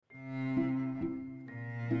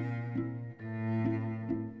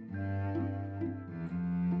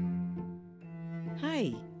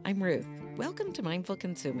I'm Ruth. Welcome to Mindful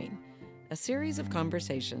Consuming, a series of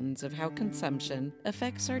conversations of how consumption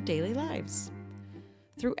affects our daily lives.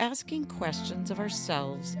 Through asking questions of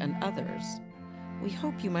ourselves and others, we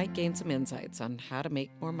hope you might gain some insights on how to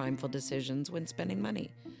make more mindful decisions when spending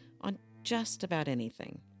money on just about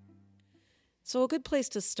anything. So a good place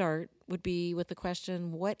to start would be with the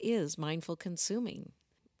question, what is mindful consuming?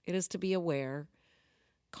 It is to be aware,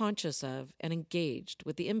 conscious of, and engaged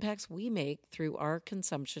with the impacts we make through our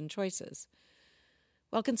consumption choices.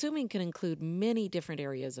 While consuming can include many different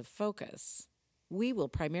areas of focus, we will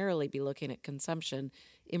primarily be looking at consumption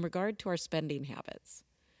in regard to our spending habits.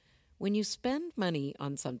 When you spend money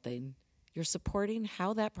on something, you're supporting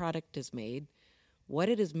how that product is made, what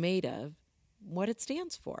it is made of, what it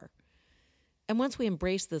stands for. And once we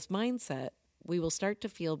embrace this mindset, we will start to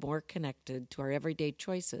feel more connected to our everyday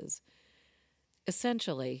choices.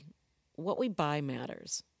 Essentially, what we buy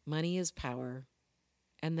matters. Money is power,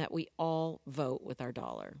 and that we all vote with our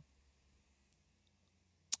dollar.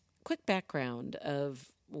 Quick background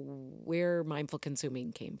of where mindful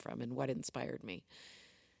consuming came from and what inspired me.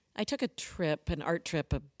 I took an art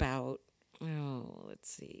trip about,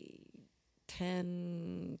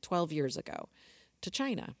 12 years ago to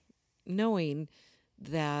China, knowing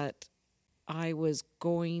that I was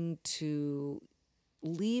going to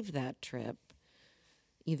leave that trip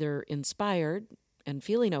either inspired and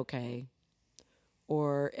feeling okay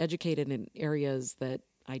or educated in areas that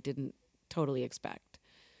I didn't totally expect.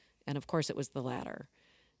 And of course, it was the latter.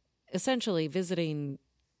 Essentially, visiting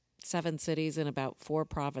 7 cities in about 4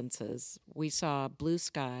 provinces, we saw blue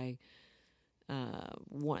sky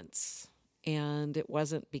once, and it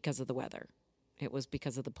wasn't because of the weather. It was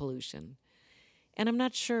because of the pollution. And I'm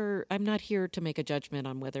not here to make a judgment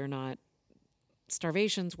on whether or not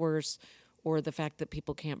starvation's worse or the fact that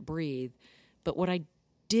people can't breathe. But what I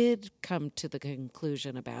did come to the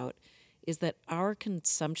conclusion about is that our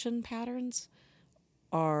consumption patterns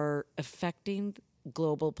are affecting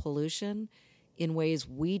global pollution in ways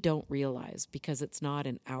we don't realize because it's not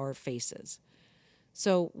in our faces.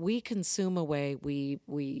 So we consume away, we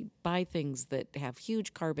buy things that have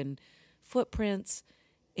huge carbon footprints,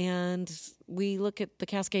 and we look at the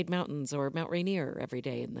Cascade Mountains or Mount Rainier every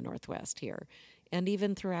day in the Northwest here. And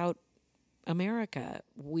even throughout America,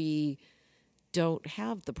 we don't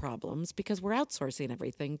have the problems because we're outsourcing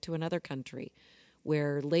everything to another country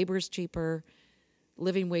where labor's cheaper,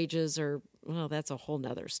 living wages are, well, that's a whole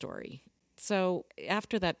nother story. So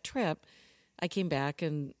after that trip, I came back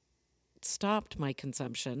and stopped my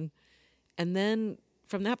consumption, and then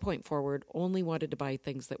from that point forward, only wanted to buy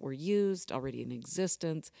things that were used, already in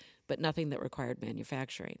existence, but nothing that required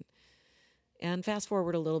manufacturing. And fast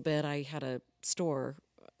forward a little bit, I had a store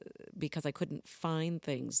because I couldn't find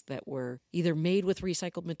things that were either made with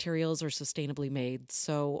recycled materials or sustainably made.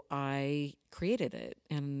 So I created it,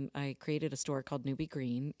 and I created a store called Newbie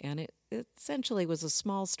Green, and it essentially was a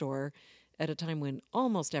small store at a time when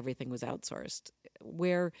almost everything was outsourced,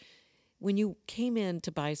 where when you came in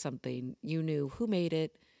to buy something, you knew who made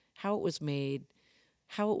it, how it was made,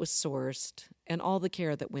 how it was sourced, and all the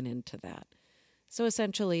care that went into that. So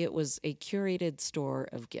essentially, it was a curated store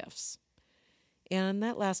of gifts. And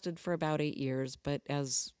that lasted for about 8 years, but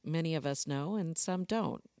as many of us know, and some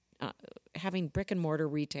don't, having brick and mortar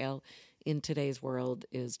retail in today's world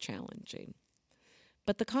is challenging.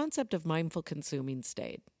 But the concept of mindful consuming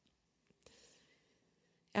stayed.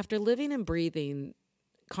 After living and breathing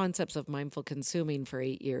concepts of mindful consuming for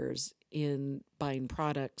 8 years in buying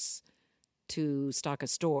products to stock a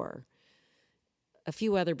store, a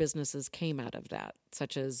few other businesses came out of that,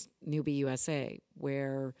 such as Newbie USA,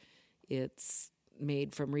 where it's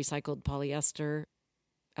made from recycled polyester,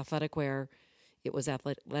 athletic wear. It was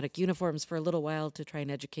athletic uniforms for a little while to try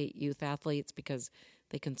and educate youth athletes because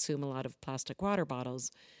they consume a lot of plastic water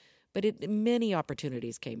bottles. But many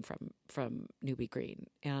opportunities came from Newbie Green.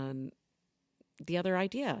 And the other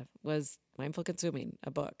idea was mindful consuming,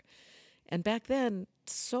 a book. And back then,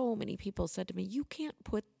 so many people said to me, you can't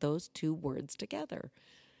put those 2 words together.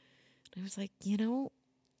 And I was like,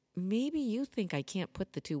 maybe you think I can't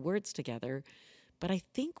put the 2 words together, but I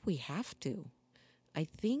think we have to. I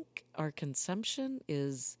think our consumption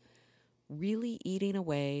is really eating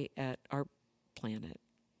away at our planet.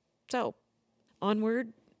 So,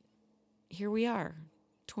 onward, here we are,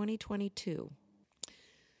 2022.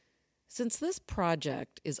 Since this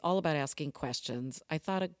project is all about asking questions, I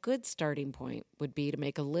thought a good starting point would be to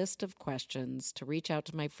make a list of questions to reach out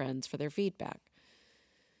to my friends for their feedback.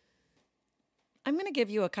 I'm going to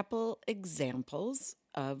give you a couple examples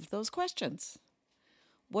of those questions.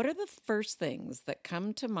 What are the first things that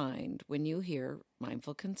come to mind when you hear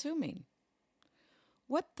mindful consuming?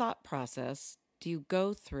 What thought process do you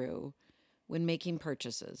go through when making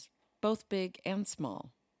purchases, both big and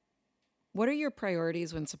small? What are your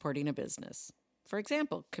priorities when supporting a business? For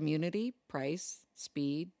example, community, price,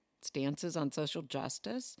 speed, stances on social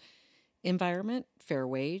justice, environment, fair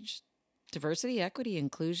wage, diversity, equity,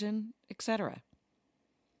 inclusion, etc.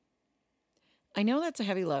 I know that's a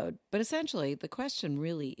heavy load, but essentially the question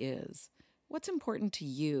really is, what's important to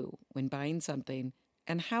you when buying something,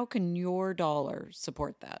 and how can your dollar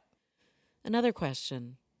support that? Another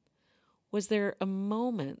question, was there a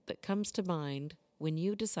moment that comes to mind when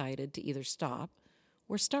you decided to either stop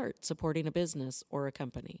or start supporting a business or a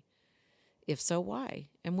company? If so, why?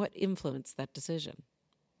 And what influenced that decision?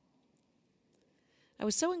 I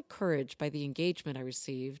was so encouraged by the engagement I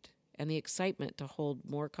received and the excitement to hold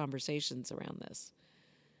more conversations around this.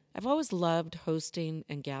 I've always loved hosting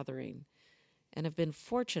and gathering, and have been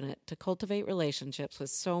fortunate to cultivate relationships with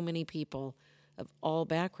so many people of all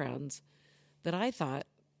backgrounds that I thought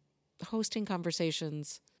hosting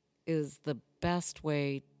conversations is the best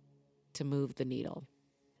way to move the needle.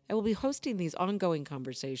 I will be hosting these ongoing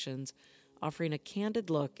conversations, offering a candid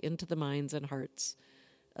look into the minds and hearts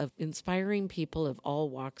of inspiring people of all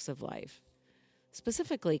walks of life,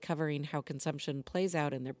 specifically covering how consumption plays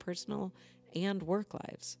out in their personal and work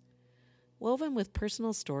lives. Woven with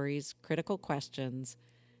personal stories, critical questions,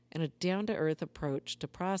 and a down-to-earth approach to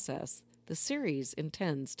process, the series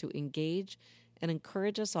intends to engage and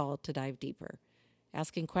encourage us all to dive deeper,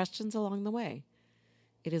 asking questions along the way.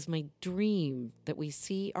 It is my dream that we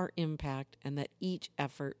see our impact and that each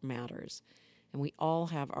effort matters, and we all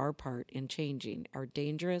have our part in changing our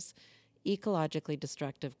dangerous, ecologically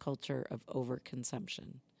destructive culture of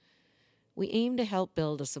overconsumption. We aim to help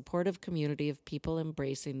build a supportive community of people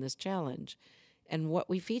embracing this challenge, and what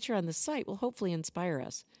we feature on the site will hopefully inspire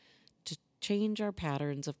us to change our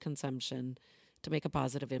patterns of consumption to make a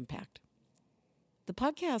positive impact. The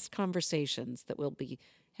podcast conversations that we'll be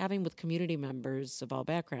having with community members of all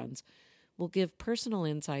backgrounds will give personal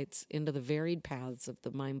insights into the varied paths of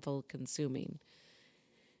the mindful consuming.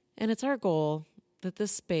 And it's our goal that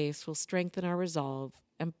this space will strengthen our resolve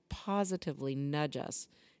and positively nudge us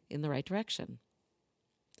in the right direction.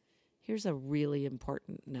 Here's a really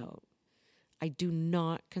important note. I do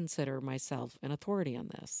not consider myself an authority on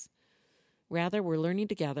this. Rather, we're learning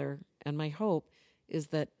together, and my hope is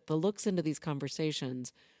that the looks into these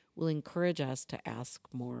conversations will encourage us to ask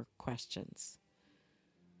more questions.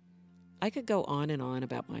 I could go on and on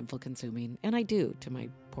about mindful consuming, and I do to my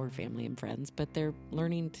poor family and friends, but they're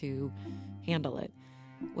learning to handle it.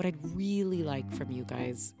 What I'd really like from you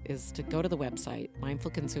guys is to go to the website,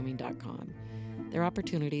 mindfulconsuming.com. There are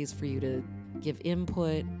opportunities for you to give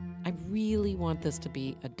input. I really want this to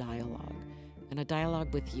be a dialogue, and a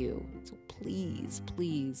dialogue with you. So please,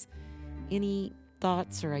 please, any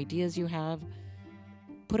thoughts or ideas you have,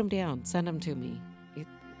 put them down, send them to me.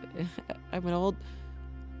 I'm an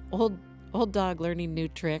old dog learning new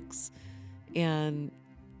tricks, and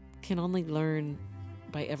can only learn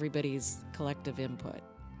by everybody's collective input.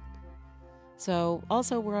 So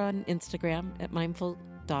also we're on Instagram at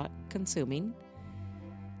mindful.consuming,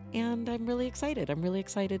 and I'm really excited. I'm really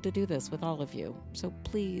excited to do this with all of you. So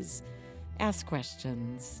please ask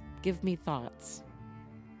questions, give me thoughts.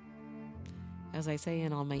 As I say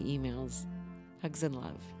in all my emails, hugs and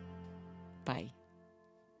love. Bye.